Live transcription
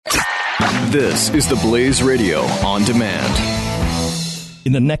This is the Blaze Radio on demand.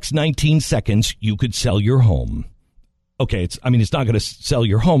 In the next 19 seconds, you could sell your home. Okay, it's not going to sell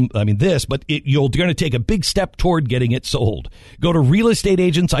your home, but you're going to take a big step toward getting it sold. Go to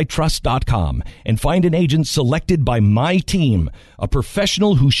realestateagentsitrust.com and find an agent selected by my team, a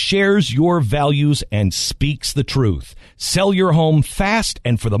professional who shares your values and speaks the truth. Sell your home fast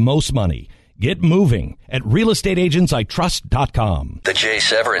and for the most money. Get moving at realestateagentsitrust.com. The Jay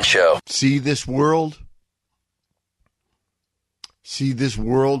Severin Show. See this world? See this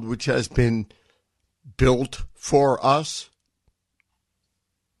world which has been built for us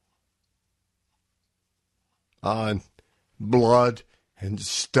on blood and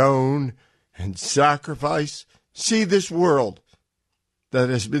stone and sacrifice. See this world that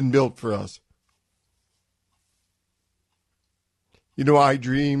has been built for us. You know, I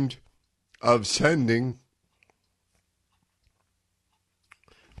dreamed of sending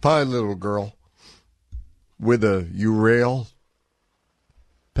my little girl with a Urail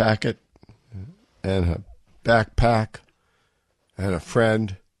packet and a backpack and a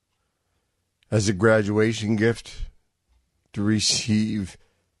friend as a graduation gift to receive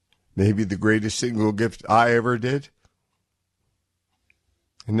maybe the greatest single gift I ever did.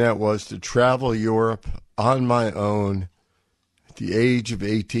 And that was to travel Europe on my own at the age of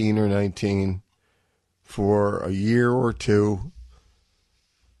 18 or 19 for a year or two,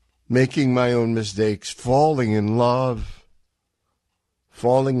 making my own mistakes, falling in love,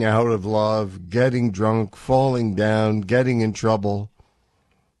 falling out of love, getting drunk, falling down, getting in trouble,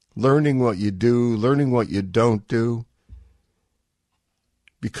 learning what you do, learning what you don't do.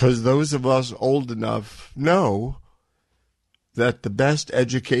 Because those of us old enough know that the best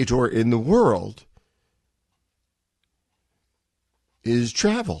educator in the world is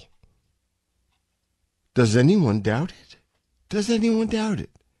travel. Does anyone doubt it? Does anyone doubt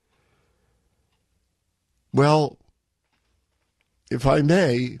it? Well, if I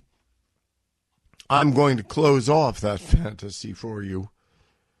may, I'm going to close off that fantasy for you.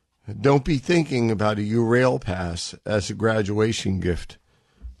 Don't be thinking about a Urail pass as a graduation gift.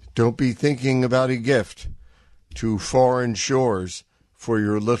 Don't be thinking about a gift to foreign shores for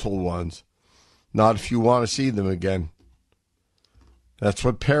your little ones. Not if you want to see them again. That's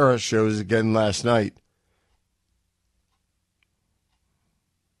what Paris shows again last night.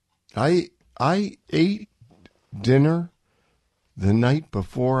 I ate dinner the night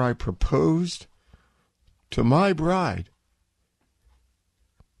before I proposed to my bride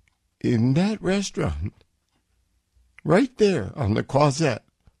in that restaurant right there on the Croisette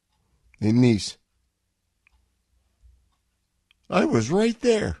in Nice. I was right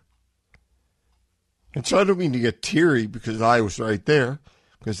there. And so I don't mean to get teary because I was right there,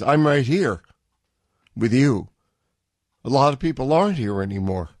 because I'm right here with you. A lot of people aren't here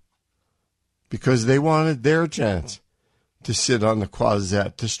anymore because they wanted their chance to sit on the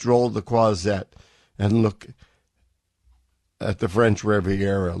Croisette, to stroll the Croisette and look at the French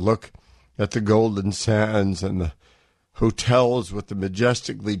Riviera, look at the Golden Sands and the hotels with the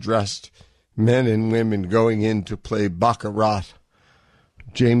majestically dressed men and women going in to play baccarat.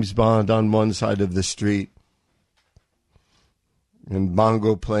 James Bond on one side of the street and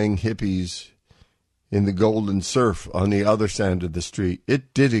bongo playing hippies in the golden surf on the other side of the street.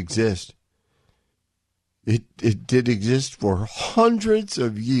 It did exist. It did exist for hundreds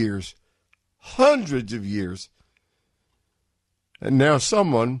of years. Hundreds of years. And now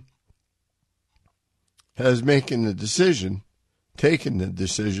someone has taken the decision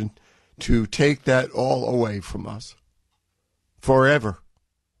to take that all away from us. Forever.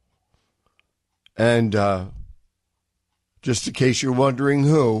 And just in case you're wondering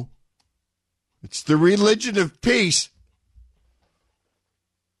who, it's the religion of peace.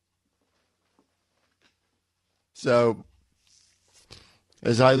 So,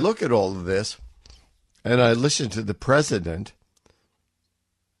 as I look at all of this, and I listen to the president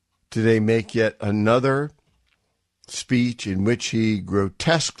today make yet another speech in which he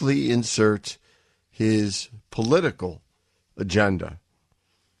grotesquely inserts his political agenda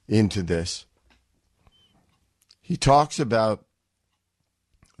into this. He talks about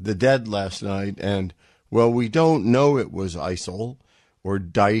the dead last night, and, well, we don't know it was ISIL or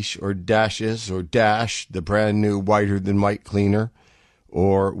Daesh or Dashes or Dash, the brand new whiter-than-white cleaner,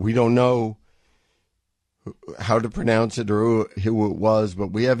 or we don't know how to pronounce it or who it was,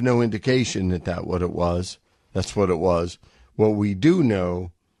 but we have no indication that that's what it was. What we do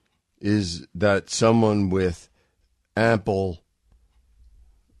know is that someone with ample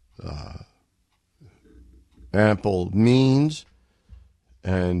means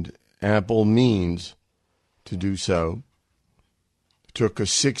to do so, took a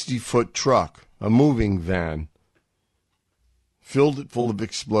 60-foot truck, a moving van, filled it full of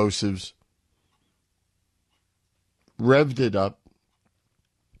explosives, revved it up,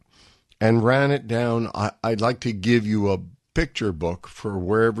 and ran it down. I'd like to give you a picture book for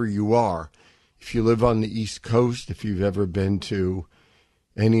wherever you are. If you live on the East Coast, if you've ever been to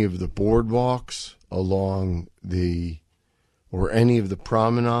any of the boardwalks along or any of the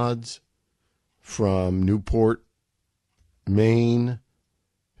promenades from Newport, Maine,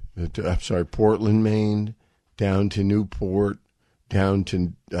 Portland, Maine, down to Newport, down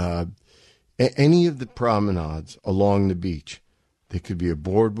to any of the promenades along the beach. They could be a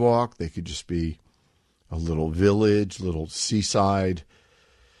boardwalk. They could just be a little village, little seaside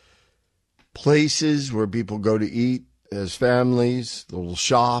places where people go to eat as families, little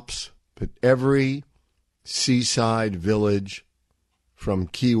shops. But every seaside village from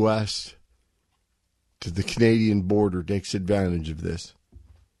Key West to the Canadian border takes advantage of this.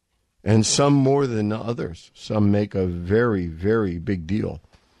 And some more than others. Some make a very, very big deal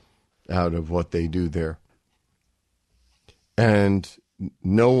out of what they do there. And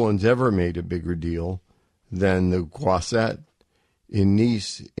no one's ever made a bigger deal than the Croisette in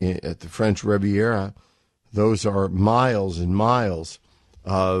Nice at the French Riviera. Those are miles and miles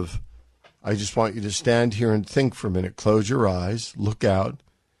of, I just want you to stand here and think for a minute. Close your eyes, look out,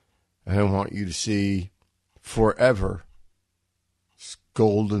 and I want you to see forever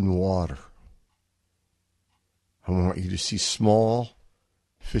golden water. I want you to see small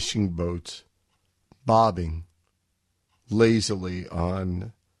fishing boats bobbing lazily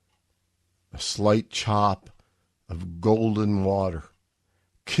on a slight chop of golden water,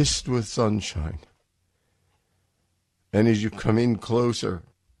 kissed with sunshine. And as you come in closer,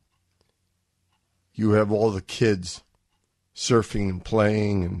 you have all the kids surfing and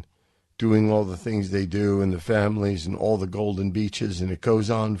playing and doing all the things they do, and the families and all the golden beaches, and it goes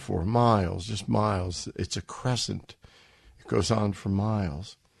on for miles, just miles. It's a crescent. It goes on for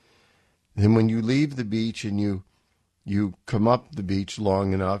miles. Then when you leave the beach and you come up the beach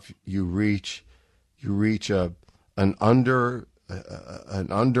long enough, you reach an underhang,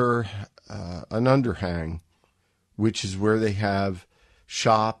 which is where they have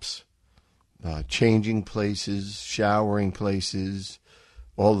shops, changing places, showering places,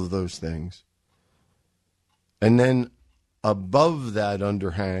 all of those things. And then above that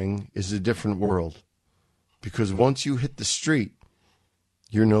underhang is a different world, because once you hit the street,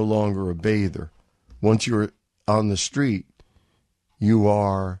 you're no longer a bather. Once you're on the street, you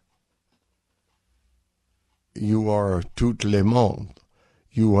are tout le monde.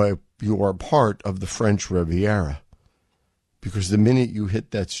 You are part of the French Riviera, because the minute you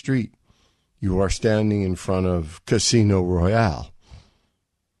hit that street, you are standing in front of Casino Royale.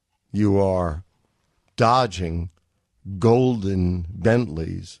 You are dodging golden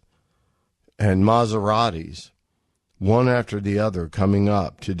Bentleys and Maseratis, one after the other, coming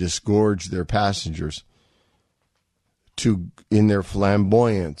up to disgorge their passengers, to, in their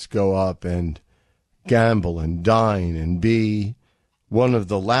flamboyance, go up and gamble and dine and be one of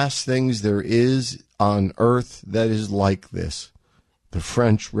the last things there is on earth that is like this, the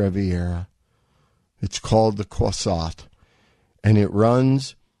French Riviera. It's called the Croisette, and it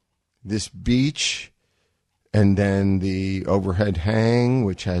runs this beach, and then the overhead hang,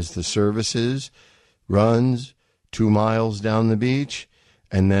 which has the services, runs 2 miles down the beach,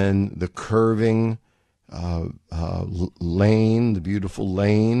 and then the curving lane, the beautiful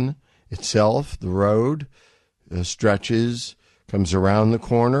lane itself, the road, stretches, comes around the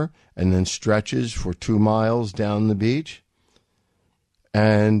corner, and then stretches for 2 miles down the beach.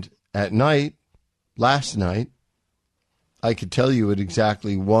 And at night, last night, I could tell you at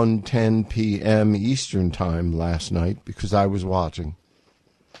exactly 1:10 p.m. Eastern Time last night, because I was watching.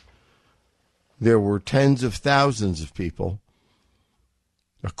 There were tens of thousands of people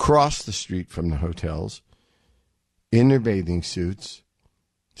across the street from the hotels in their bathing suits,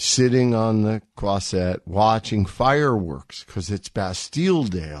 sitting on the Croisette, watching fireworks, because it's Bastille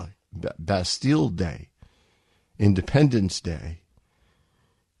Day, Independence Day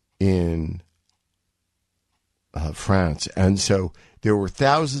in France. And so there were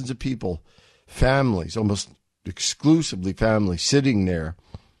thousands of people, families, almost exclusively families, sitting there,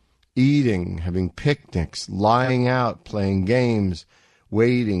 eating, having picnics, lying out, playing games,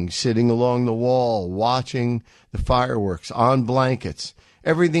 waiting, sitting along the wall, watching the fireworks, on blankets,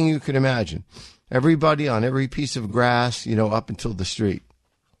 everything you could imagine. Everybody on every piece of grass, up until the street.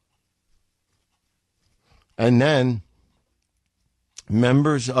 And then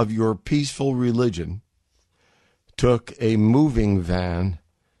members of your peaceful religion took a moving van,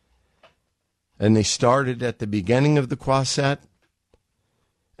 and they started at the beginning of the Croisette,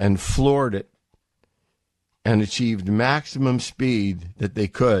 and floored it and achieved maximum speed that they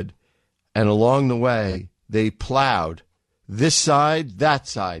could. And along the way, they plowed this side, that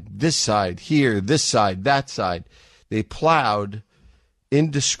side, this side, here, this side, that side. They plowed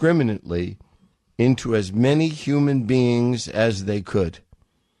indiscriminately into as many human beings as they could.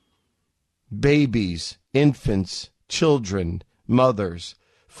 Babies, infants, children, mothers,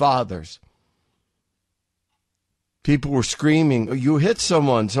 fathers. People were screaming, "Oh, you hit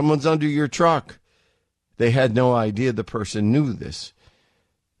someone, someone's under your truck." They had no idea the person knew this.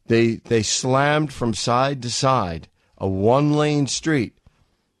 They slammed from side to side, a one-lane street,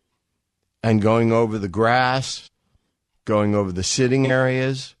 and going over the grass, going over the sitting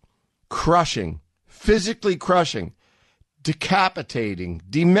areas, crushing, physically crushing, decapitating,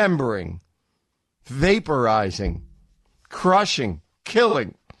 demembering, vaporizing, crushing,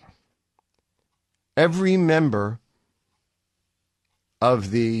 killing every member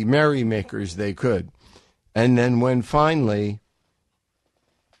of the merrymakers they could. And then when finally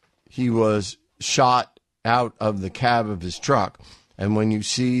he was shot out of the cab of his truck, and when you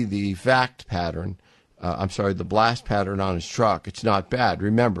see the blast pattern on his truck, it's not bad.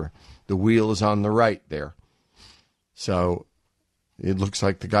 Remember, the wheel is on the right there. So it looks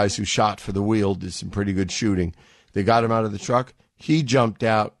like the guys who shot for the wheel did some pretty good shooting. They got him out of the truck. He jumped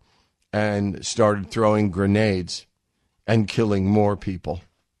out and started throwing grenades and killing more people.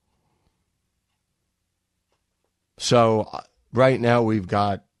 So right now we've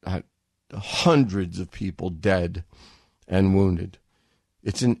got hundreds of people dead and wounded.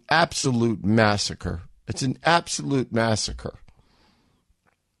 It's an absolute massacre. It's an absolute massacre.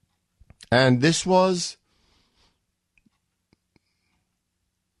 And this was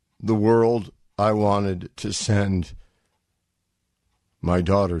the world I wanted to send my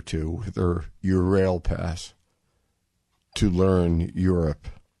daughter to with her Eurail pass to learn Europe.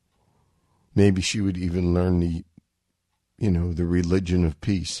 Maybe she would even learn the religion of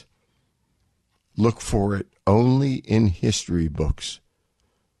peace. Look for it only in history books,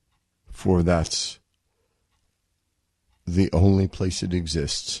 for that's the only place it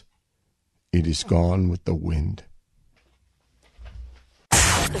exists. It is gone with the wind.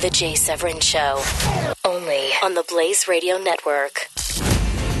 The Jay Severin Show, only on the Blaze Radio Network.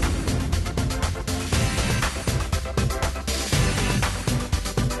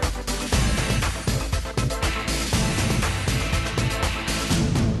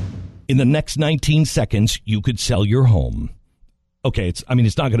 In the next 19 seconds, you could sell your home. Okay, it's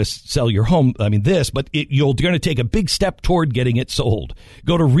not going to sell your home, but you're going to take a big step toward getting it sold.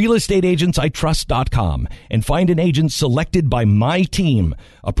 Go to realestateagentsitrust.com and find an agent selected by my team,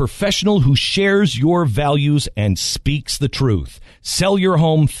 a professional who shares your values and speaks the truth. Sell your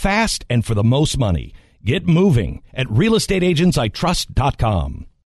home fast and for the most money. Get moving at realestateagentsitrust.com.